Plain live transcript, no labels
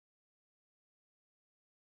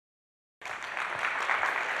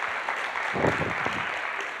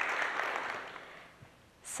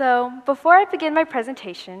So, before I begin my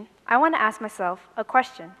presentation, I want to ask myself a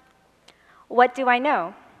question. What do I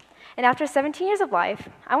know? And after 17 years of life,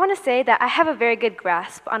 I want to say that I have a very good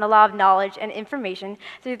grasp on a lot of knowledge and information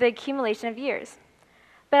through the accumulation of years.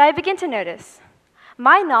 But I begin to notice,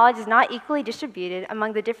 my knowledge is not equally distributed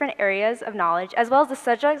among the different areas of knowledge as well as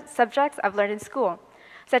the subjects I've learned in school,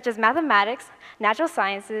 such as mathematics, natural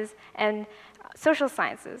sciences, and social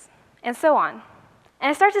sciences, and so on. And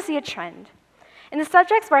I start to see a trend. In the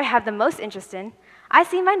subjects where I have the most interest in, I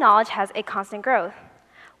see my knowledge has a constant growth,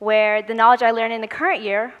 where the knowledge I learn in the current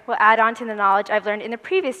year will add on to the knowledge I've learned in the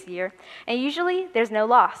previous year, and usually there's no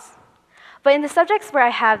loss. But in the subjects where I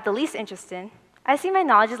have the least interest in, I see my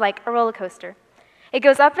knowledge is like a roller coaster. It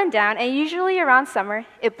goes up and down, and usually around summer,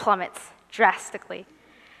 it plummets drastically.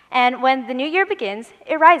 And when the new year begins,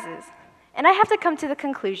 it rises. And I have to come to the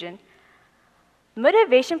conclusion,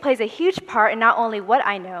 motivation plays a huge part in not only what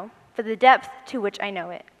I know, but the depth to which I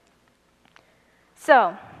know it.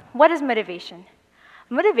 So, what is motivation?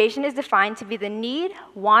 Motivation is defined to be the need,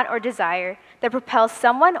 want, or desire that propels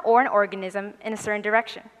someone or an organism in a certain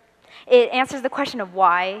direction. It answers the question of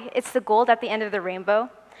why. It's the gold at the end of the rainbow.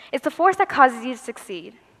 It's the force that causes you to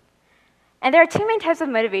succeed. And there are two main types of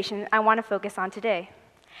motivation I want to focus on today.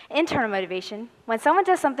 Internal motivation, when someone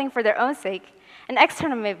does something for their own sake, and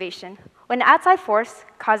external motivation, when an outside force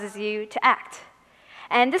causes you to act.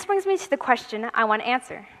 And this brings me to the question I want to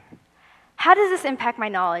answer. How does this impact my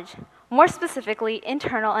knowledge? More specifically,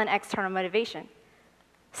 internal and external motivation.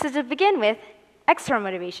 So to begin with, external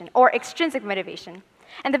motivation, or extrinsic motivation.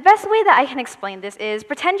 And the best way that I can explain this is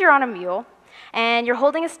pretend you're on a mule, and you're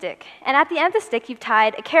holding a stick, and at the end of the stick, you've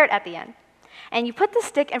tied a carrot at the end. And you put the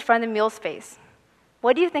stick in front of the mule's face.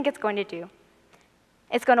 What do you think it's going to do?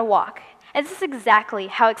 It's going to walk. And this is exactly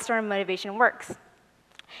how external motivation works.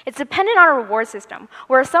 It's dependent on a reward system,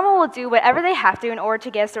 where someone will do whatever they have to in order to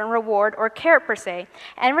get a certain reward or carrot per se.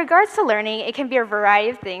 And in regards to learning, it can be a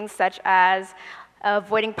variety of things, such as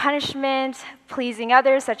avoiding punishment, pleasing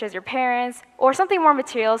others, such as your parents, or something more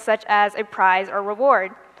material, such as a prize or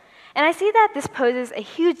reward. And I see that this poses a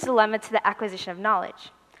huge dilemma to the acquisition of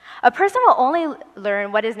knowledge. A person will only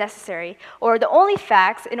learn what is necessary, or the only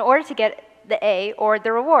facts, in order to get the A or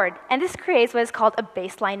the reward. And this creates what is called a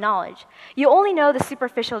baseline knowledge. You only know the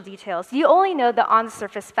superficial details. You only know the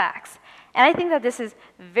on-the-surface facts. And I think that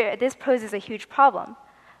this poses a huge problem.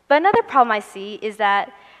 But another problem I see is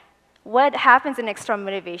that what happens in external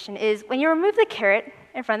motivation is when you remove the carrot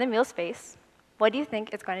in front of the mule's face, what do you think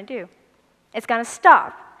it's going to do? It's going to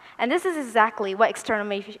stop. And this is exactly what external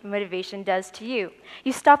motivation does to you.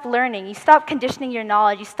 You stop learning, you stop conditioning your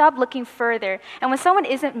knowledge, you stop looking further. And when someone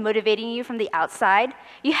isn't motivating you from the outside,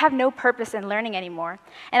 you have no purpose in learning anymore.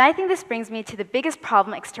 And I think this brings me to the biggest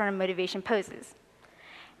problem external motivation poses.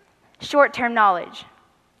 Short-term knowledge.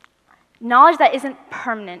 Knowledge that isn't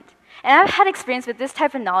permanent. And I've had experience with this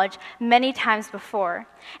type of knowledge many times before.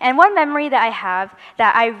 And one memory that I have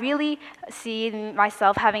that I really see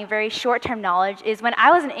myself having very short-term knowledge is when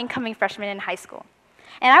I was an incoming freshman in high school.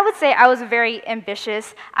 And I would say I was very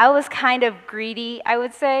ambitious. I was kind of greedy, I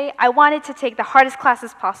would say. I wanted to take the hardest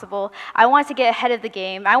classes possible. I wanted to get ahead of the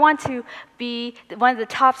game. I wanted to be one of the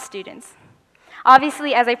top students.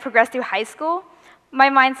 Obviously, as I progressed through high school, my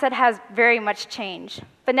mindset has very much changed.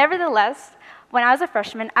 But nevertheless, when I was a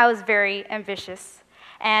freshman, I was very ambitious.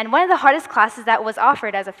 And one of the hardest classes that was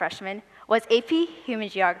offered as a freshman was AP Human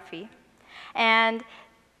Geography. And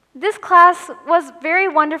this class was very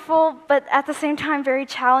wonderful, but at the same time very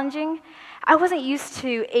challenging. I wasn't used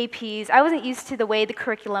to APs. I wasn't used to the way the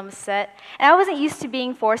curriculum was set. And I wasn't used to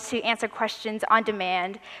being forced to answer questions on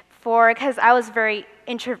demand because I was very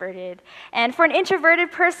introverted. And for an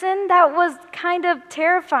introverted person, that was kind of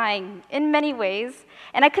terrifying in many ways.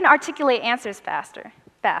 And I couldn't articulate answers fast.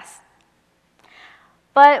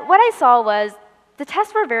 But what I saw was the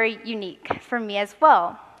tests were very unique for me as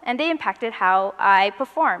well, and they impacted how I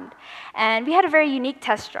performed. And we had a very unique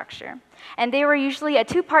test structure, and they were usually a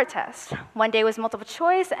two-part test. One day was multiple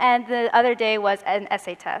choice, and the other day was an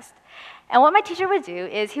essay test. And what my teacher would do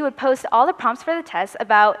is he would post all the prompts for the test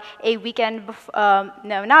about a weekend,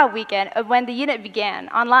 when the unit began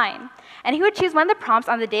online. And he would choose one of the prompts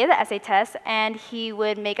on the day of the essay test, and he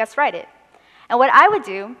would make us write it. And what I would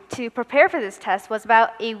do to prepare for this test was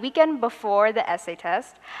about a weekend before the essay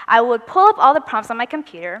test, I would pull up all the prompts on my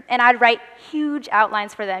computer, and I'd write huge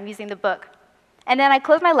outlines for them using the book. And then I'd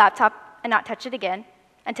close my laptop and not touch it again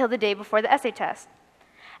until the day before the essay test.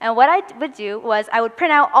 And what I would do was I would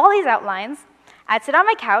print out all these outlines, I'd sit on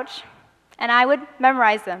my couch, and I would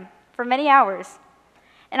memorize them for many hours.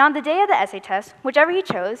 And on the day of the essay test, whichever he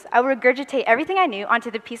chose, I would regurgitate everything I knew onto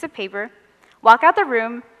the piece of paper walk out the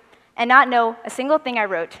room, and not know a single thing I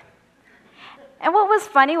wrote. And what was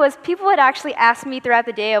funny was people would actually ask me throughout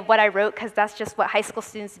the day of what I wrote, because that's just what high school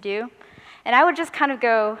students do. And I would just kind of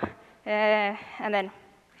go, and then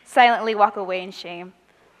silently walk away in shame.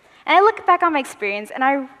 And I look back on my experience, and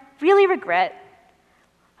I really regret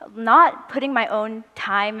not putting my own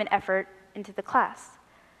time and effort into the class.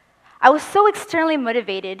 I was so externally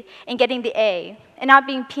motivated in getting the A and not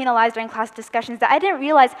being penalized during class discussions that I didn't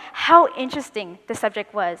realize how interesting the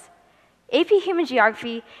subject was. AP Human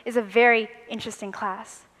Geography is a very interesting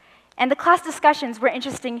class, and the class discussions were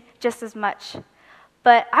interesting just as much.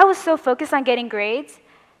 But I was so focused on getting grades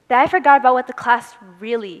that I forgot about what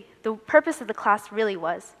the purpose of the class really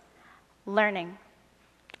was: learning.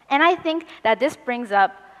 And I think that this brings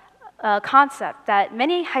up a concept that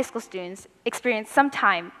many high school students experience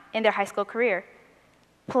sometime in their high school career: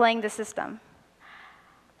 playing the system.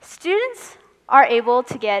 Students are able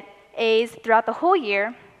to get A's throughout the whole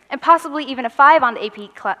year, and possibly even a 5 on the AP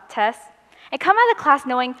test, and come out of class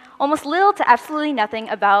knowing almost little to absolutely nothing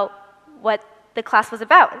about what the class was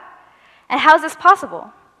about. And how is this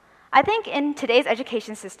possible? I think in today's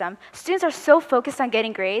education system, students are so focused on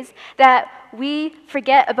getting grades that we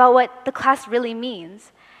forget about what the class really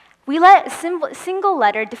means. We let a single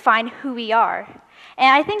letter define who we are. And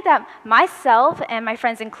I think that myself, and my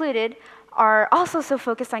friends included, are also so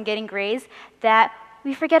focused on getting grades that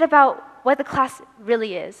we forget about what the class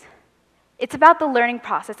really is. It's about the learning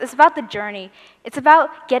process. It's about the journey. It's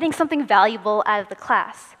about getting something valuable out of the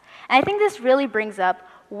class. And I think this really brings up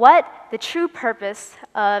what the true purpose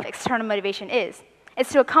of external motivation is.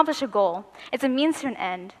 It's to accomplish a goal. It's a means to an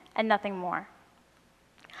end, and nothing more.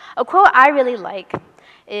 A quote I really like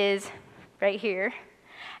is right here,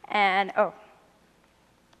 and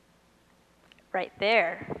right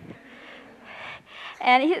there.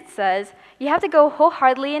 And it says, "You have to go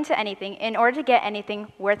wholeheartedly into anything in order to get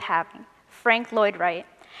anything worth having." Frank Lloyd Wright.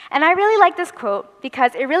 And I really like this quote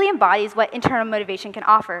because it really embodies what internal motivation can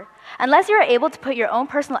offer. Unless you're able to put your own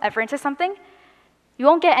personal effort into something, you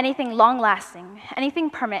won't get anything long-lasting, anything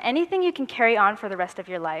permanent, anything you can carry on for the rest of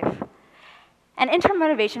your life. And internal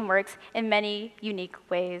motivation works in many unique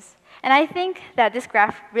ways. And I think that this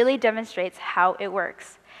graph really demonstrates how it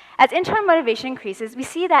works. As internal motivation increases, we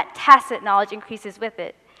see that tacit knowledge increases with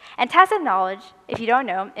it. And tacit knowledge, if you don't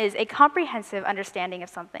know, is a comprehensive understanding of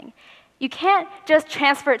something. You can't just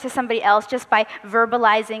transfer it to somebody else just by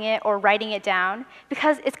verbalizing it or writing it down,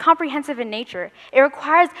 because it's comprehensive in nature. It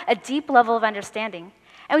requires a deep level of understanding.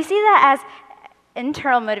 And we see that as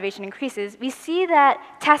internal motivation increases, we see that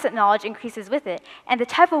tacit knowledge increases with it, and the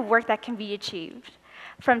type of work that can be achieved,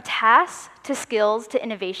 from tasks to skills to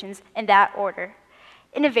innovations in that order.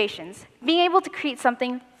 Innovations, being able to create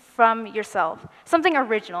something from yourself, something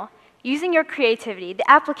original, using your creativity,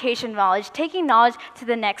 the application knowledge, taking knowledge to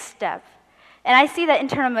the next step. And I see that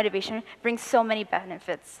internal motivation brings so many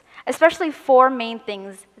benefits, especially 4 main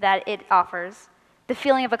things that it offers. The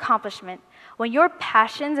feeling of accomplishment, when your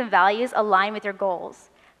passions and values align with your goals.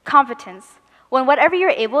 Competence, when whatever you're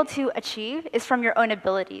able to achieve is from your own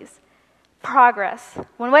abilities. Progress,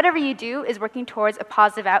 when whatever you do is working towards a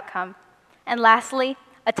positive outcome. And lastly,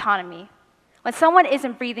 autonomy, when someone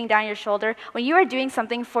isn't breathing down your shoulder, when you are doing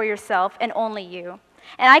something for yourself and only you.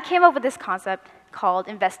 And I came up with this concept called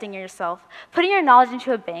investing in yourself, putting your knowledge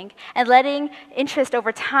into a bank and letting interest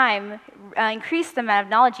over time increase the amount of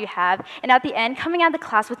knowledge you have, and at the end, coming out of the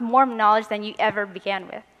class with more knowledge than you ever began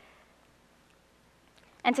with.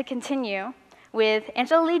 And to continue with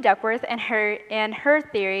Angela Lee Duckworth and her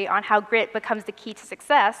theory on how grit becomes the key to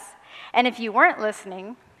success, and if you weren't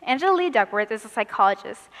listening, Angela Lee Duckworth is a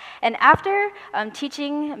psychologist, and after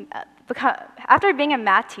being a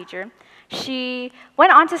math teacher, she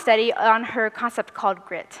went on to study on her concept called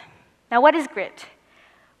grit. Now, what is grit?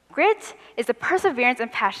 Grit is the perseverance and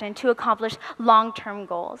passion to accomplish long-term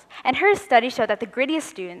goals. And her study showed that the grittiest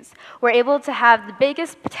students were able to have the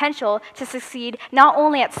biggest potential to succeed not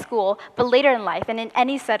only at school, but later in life and in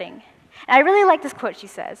any setting. And I really like this quote she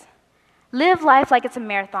says, "Live life like it's a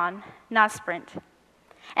marathon, not a sprint."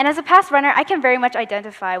 And as a past runner, I can very much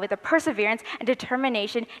identify with the perseverance and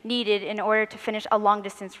determination needed in order to finish a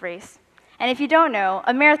long-distance race. And if you don't know,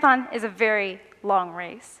 a marathon is a very long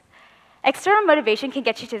race. External motivation can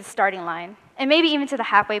get you to the starting line, and maybe even to the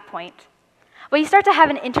halfway point. But you start to have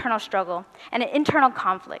an internal struggle and an internal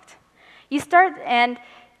conflict. And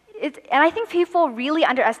I think people really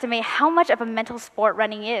underestimate how much of a mental sport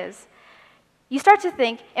running is. You start to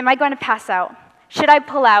think, am I going to pass out? Should I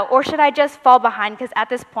pull out, or should I just fall behind because at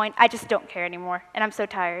this point, I just don't care anymore, and I'm so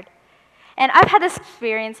tired. And I've had this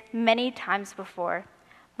experience many times before,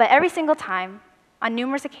 but every single time, on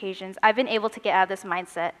numerous occasions, I've been able to get out of this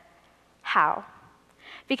mindset. How?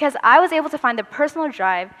 Because I was able to find the personal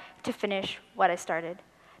drive to finish what I started.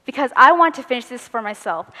 Because I want to finish this for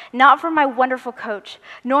myself, not for my wonderful coach,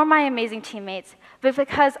 nor my amazing teammates, but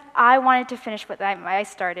because I wanted to finish what I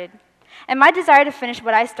started. And my desire to finish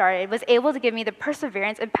what I started was able to give me the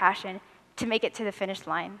perseverance and passion to make it to the finish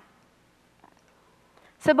line.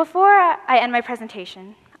 So before I end my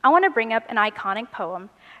presentation, I want to bring up an iconic poem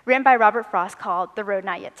written by Robert Frost called The Road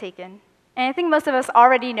Not Yet Taken. And I think most of us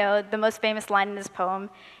already know the most famous line in this poem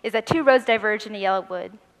is that 2 roads diverge in a yellow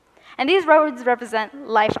wood. And these roads represent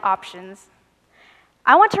life options.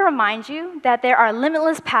 I want to remind you that there are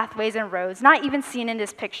limitless pathways and roads, not even seen in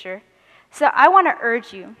this picture. So I want to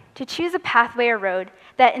urge you to choose a pathway or road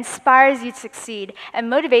that inspires you to succeed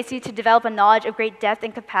and motivates you to develop a knowledge of great depth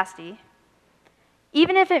and capacity.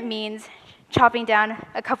 Even if it means chopping down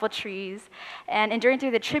a couple trees and enduring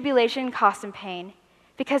through the tribulation, cost, and pain.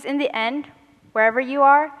 Because in the end, wherever you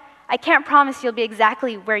are, I can't promise you'll be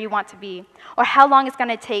exactly where you want to be or how long it's going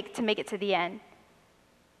to take to make it to the end.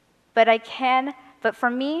 But for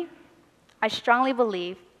me, I strongly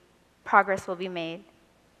believe progress will be made.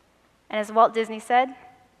 And as Walt Disney said,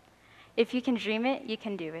 if you can dream it, you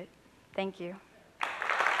can do it. Thank you.